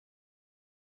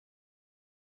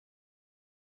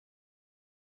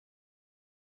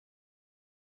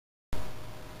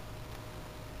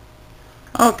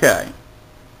Okay,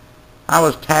 I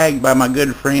was tagged by my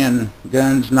good friend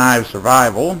Guns Knives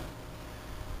Survival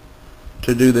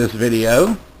to do this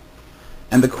video,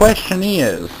 and the question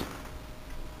is,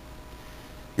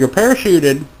 you're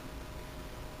parachuted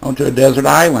onto a desert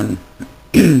island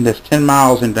that's 10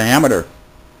 miles in diameter.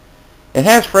 It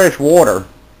has fresh water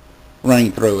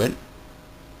running through it.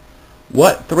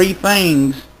 What three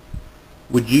things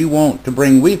would you want to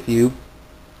bring with you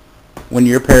when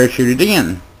you're parachuted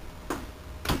in?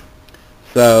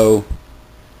 So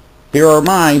here are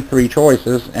my three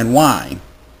choices and why.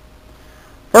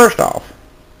 First off,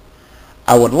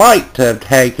 I would like to have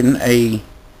taken a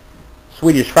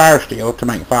Swedish fire steel to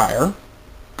make fire,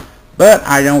 but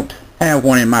I don't have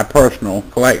one in my personal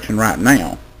collection right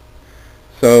now.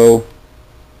 So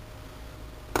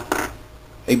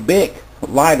a Bic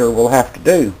lighter will have to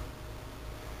do.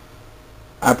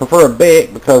 I prefer a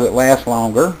Bic because it lasts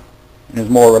longer and is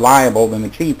more reliable than the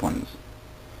cheap ones.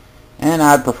 And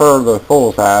I'd prefer the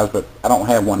full size, but I don't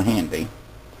have one handy.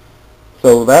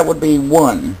 So that would be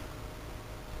one.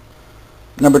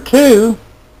 Number two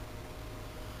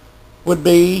would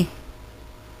be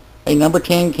a number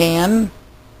 10 can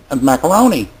of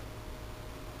macaroni.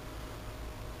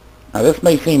 Now this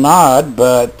may seem odd,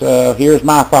 but here's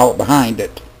my thought behind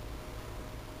it.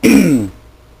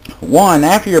 One,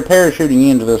 after you're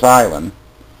parachuting into this island,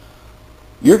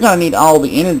 you're going to need all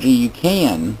the energy you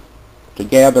can to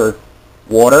gather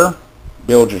water,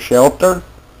 build your shelter,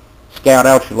 scout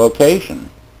out your location.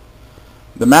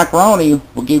 The macaroni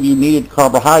will give you needed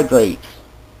carbohydrates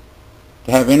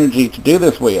to have energy to do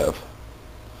this with.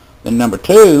 Then number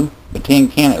two, the tin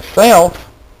can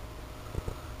itself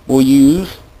will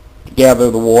use to gather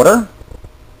the water,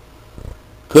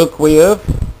 cook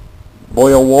with,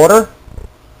 boil water.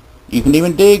 You can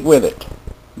even dig with it.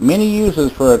 Many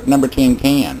uses for a number 10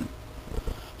 can.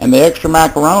 And the extra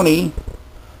macaroni,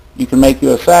 you can make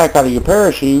you a sack out of your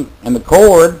parachute and the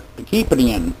cord to keep it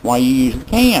in while you use the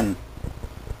can.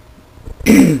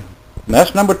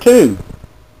 That's number two.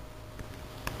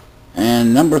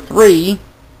 And number three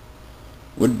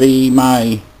would be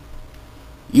my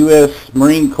U.S.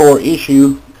 Marine Corps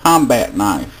issue combat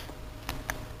knife.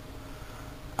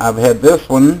 I've had this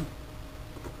one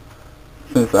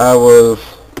since I was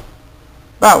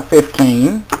about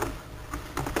 15,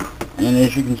 and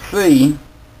as you can see,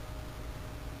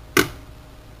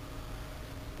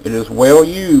 it is well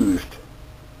used.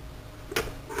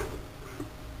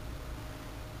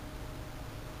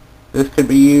 This could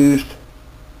be used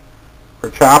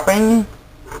for chopping,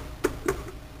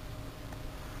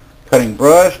 cutting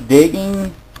brush,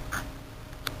 digging,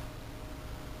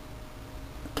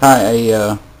 tie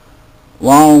a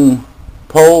long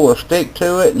pole or stick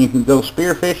to it and you can go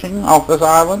spearfishing off this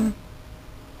island.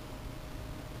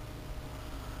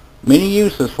 Many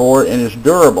uses for it, and it's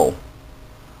durable.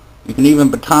 You can even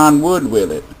baton wood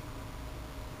with it.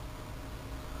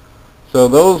 So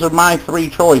those are my three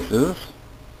choices.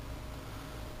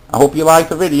 I hope you liked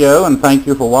the video, and thank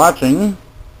you for watching.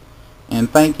 And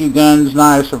thank you Guns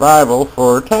Knives Survival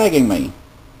for tagging me.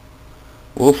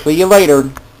 We'll see you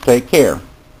later. Take care.